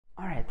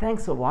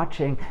Thanks for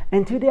watching,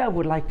 and today I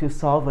would like to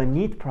solve a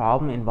neat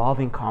problem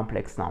involving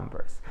complex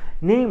numbers.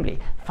 Namely,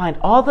 find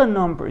all the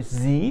numbers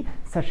z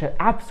such that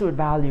absolute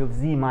value of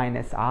z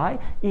minus I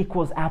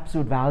equals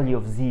absolute value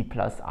of z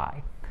plus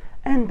I.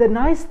 And the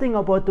nice thing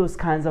about those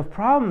kinds of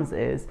problems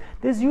is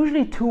there's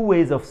usually two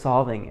ways of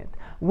solving it.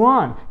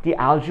 One, the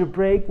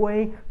algebraic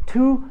way,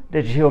 two,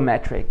 the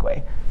geometric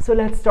way. So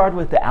let's start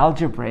with the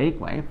algebraic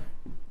way.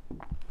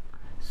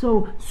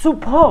 So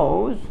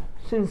suppose,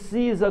 since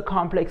z is a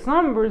complex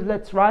number,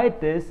 let's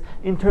write this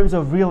in terms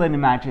of real and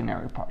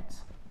imaginary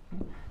parts.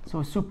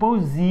 So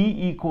suppose z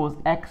equals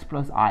x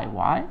plus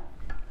iy.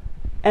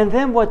 And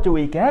then what do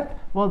we get?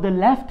 Well, the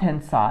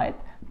left-hand side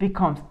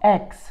becomes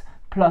x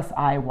plus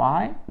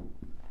iy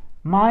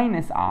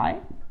minus I.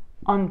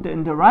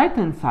 And the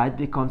right-hand side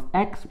becomes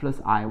x plus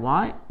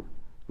iy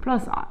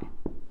plus I.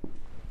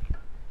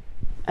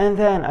 And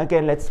then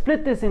again, let's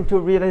split this into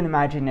real and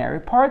imaginary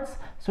parts.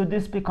 So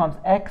this becomes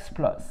x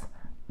plus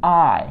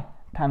I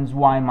times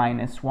y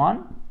minus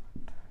 1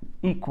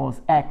 equals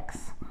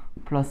x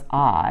plus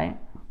I,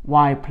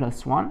 y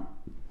plus 1.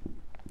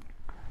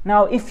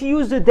 Now, if you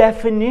use the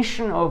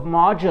definition of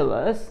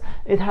modulus,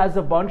 it has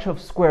a bunch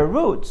of square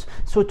roots.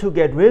 So to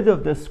get rid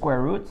of the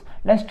square roots,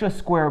 let's just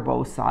square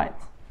both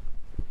sides.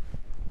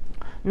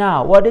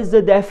 Now, what is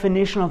the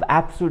definition of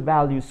absolute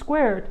value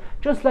squared?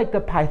 Just like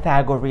the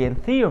Pythagorean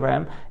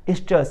theorem,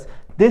 it's just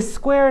this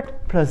squared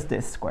plus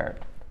this squared.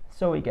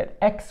 So we get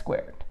x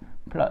squared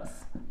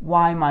plus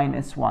y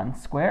minus 1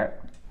 squared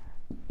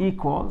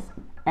equals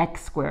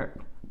x squared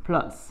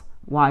plus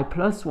y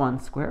plus 1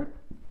 squared.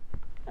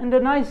 And the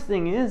nice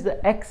thing is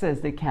the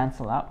x's, they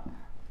cancel out.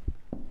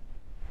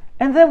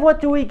 And then what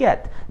do we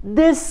get?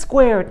 This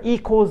squared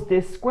equals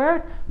this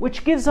squared,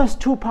 which gives us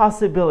two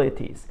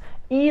possibilities.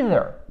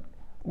 Either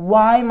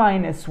y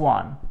minus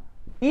 1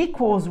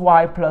 equals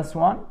y plus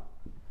 1.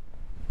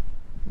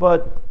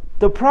 But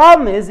the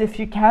problem is if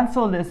you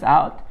cancel this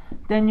out,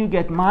 then you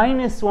get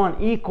minus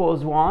 1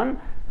 equals 1,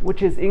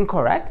 which is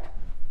incorrect.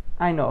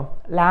 I know,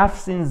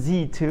 laughs in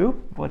z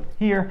too, but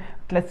here,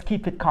 let's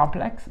keep it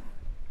complex.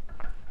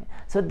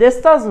 So this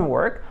doesn't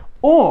work.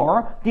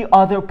 Or the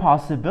other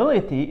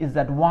possibility is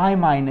that y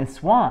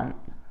minus 1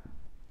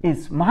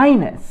 is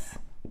minus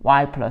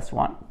y plus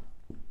 1.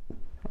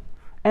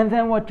 And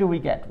then what do we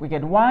get? We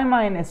get y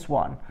minus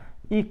 1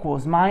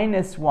 equals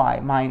minus y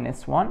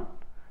minus 1.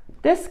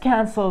 This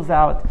cancels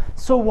out.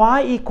 So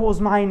y equals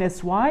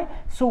minus y,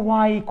 so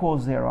y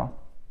equals 0.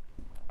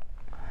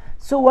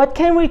 So what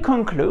can we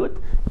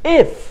conclude?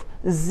 If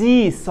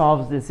z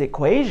solves this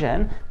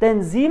equation,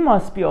 then z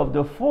must be of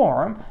the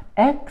form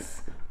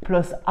x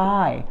plus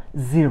I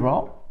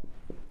 0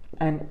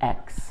 and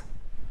x.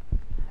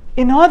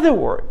 In other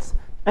words,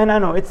 and I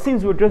know it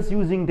seems we're just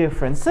using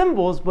different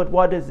symbols, but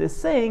what is this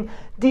saying?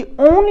 The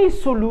only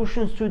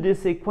solutions to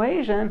this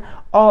equation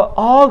are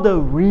all the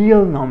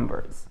real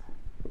numbers.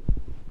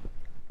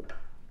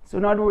 So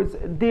in other words,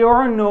 there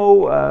are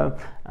no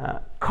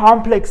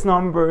complex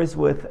numbers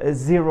with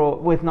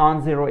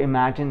non-zero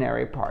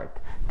imaginary part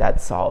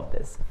that solve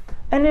this.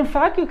 And in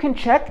fact, you can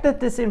check that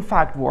this in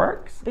fact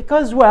works.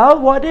 Because, well,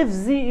 what if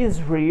z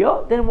is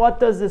real? Then what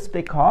does this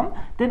become?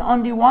 Then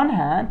on the one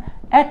hand,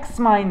 x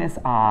minus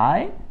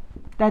I,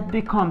 that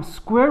becomes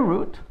square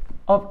root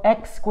of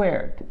x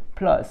squared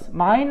plus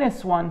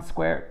minus 1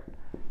 squared,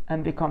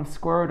 and becomes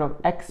square root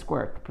of x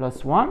squared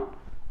plus 1.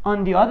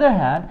 On the other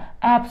hand,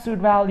 absolute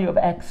value of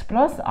x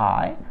plus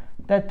I,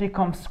 that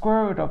becomes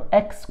square root of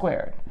x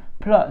squared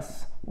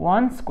plus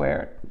 1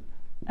 squared,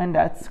 and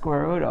that's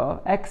square root of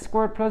x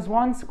squared plus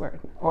 1 squared,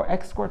 or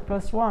x squared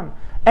plus 1.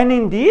 And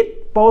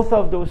indeed, both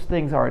of those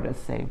things are the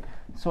same.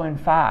 So in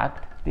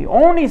fact, the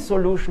only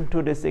solution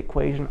to this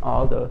equation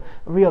are the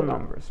real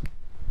numbers.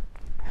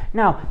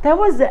 Now, that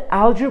was the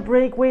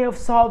algebraic way of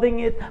solving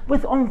it,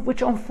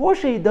 which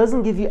unfortunately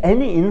doesn't give you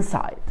any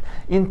insight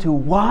into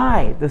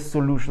why the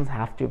solutions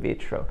have to be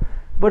true.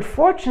 But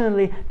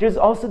fortunately, there's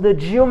also the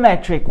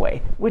geometric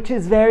way, which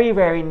is very,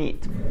 very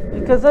neat.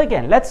 Because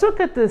again, let's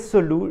look at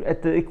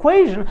the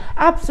equation.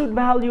 Absolute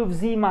value of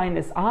z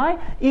minus I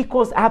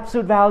equals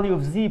absolute value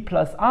of z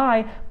plus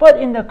I, but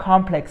in the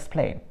complex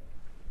plane.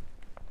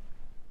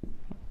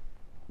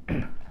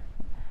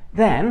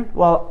 Then,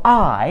 well,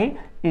 I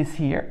is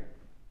here,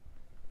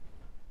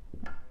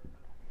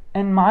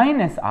 and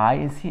minus I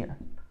is here.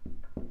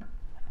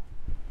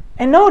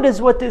 And notice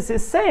what this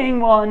is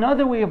saying. Well,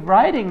 another way of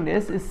writing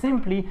this is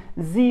simply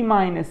z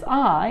minus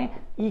I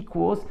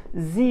equals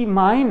z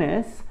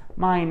minus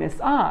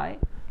I.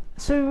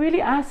 So you're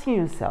really asking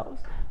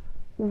yourselves,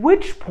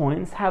 which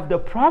points have the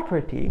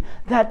property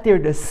that they're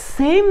the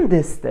same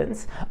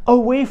distance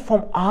away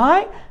from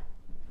I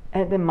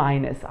and the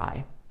minus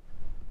I?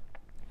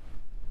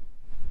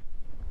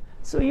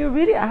 So you're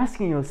really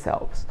asking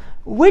yourselves,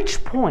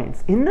 which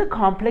points in the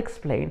complex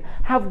plane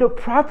have the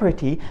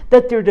property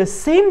that they're the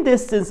same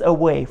distance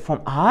away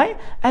from I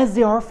as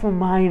they are from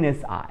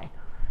minus I?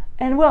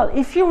 And well,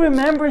 if you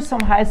remember some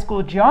high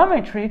school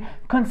geometry,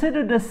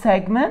 consider the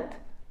segment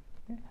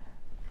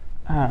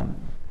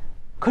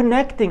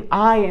connecting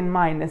I and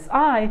minus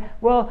I,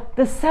 well,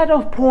 the set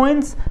of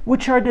points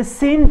which are the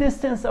same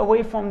distance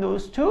away from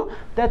those two,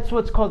 that's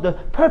what's called the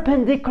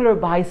perpendicular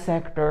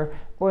bisector,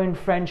 or in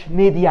French,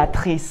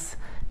 médiatrice.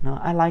 No,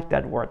 I like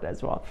that word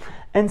as well.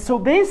 And so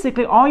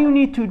basically all you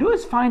need to do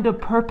is find a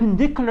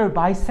perpendicular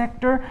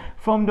bisector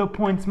from the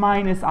points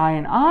minus I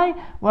and I.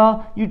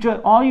 Well, you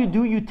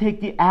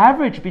take the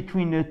average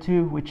between the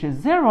two, which is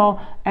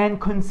 0,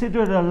 and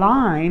consider the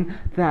line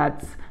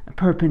that's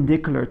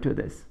perpendicular to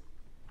this.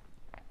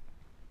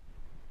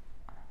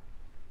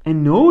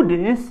 And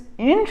notice,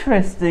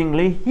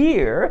 interestingly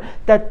here,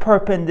 that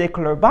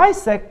perpendicular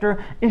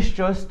bisector is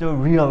just the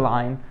real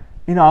line.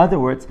 In other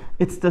words,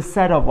 it's the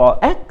set of all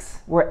x,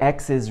 where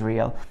x is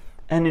real.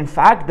 And in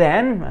fact,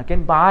 then,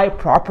 again, by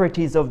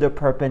properties of the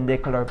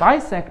perpendicular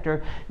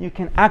bisector, you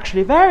can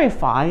actually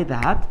verify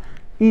that,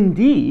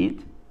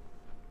 indeed,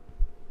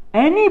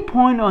 any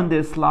point on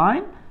this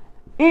line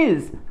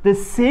is the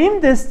same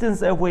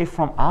distance away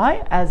from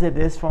I as it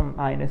is from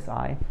minus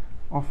I.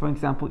 Or, for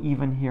example,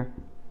 even here.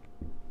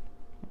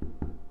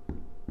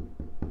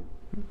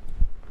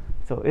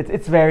 So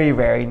it's very,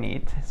 very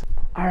neat.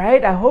 All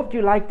right, I hope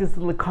you liked this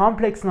little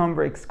complex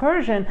number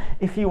excursion.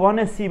 If you want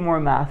to see more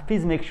math,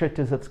 please make sure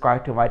to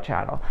subscribe to my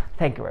channel.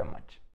 Thank you very much.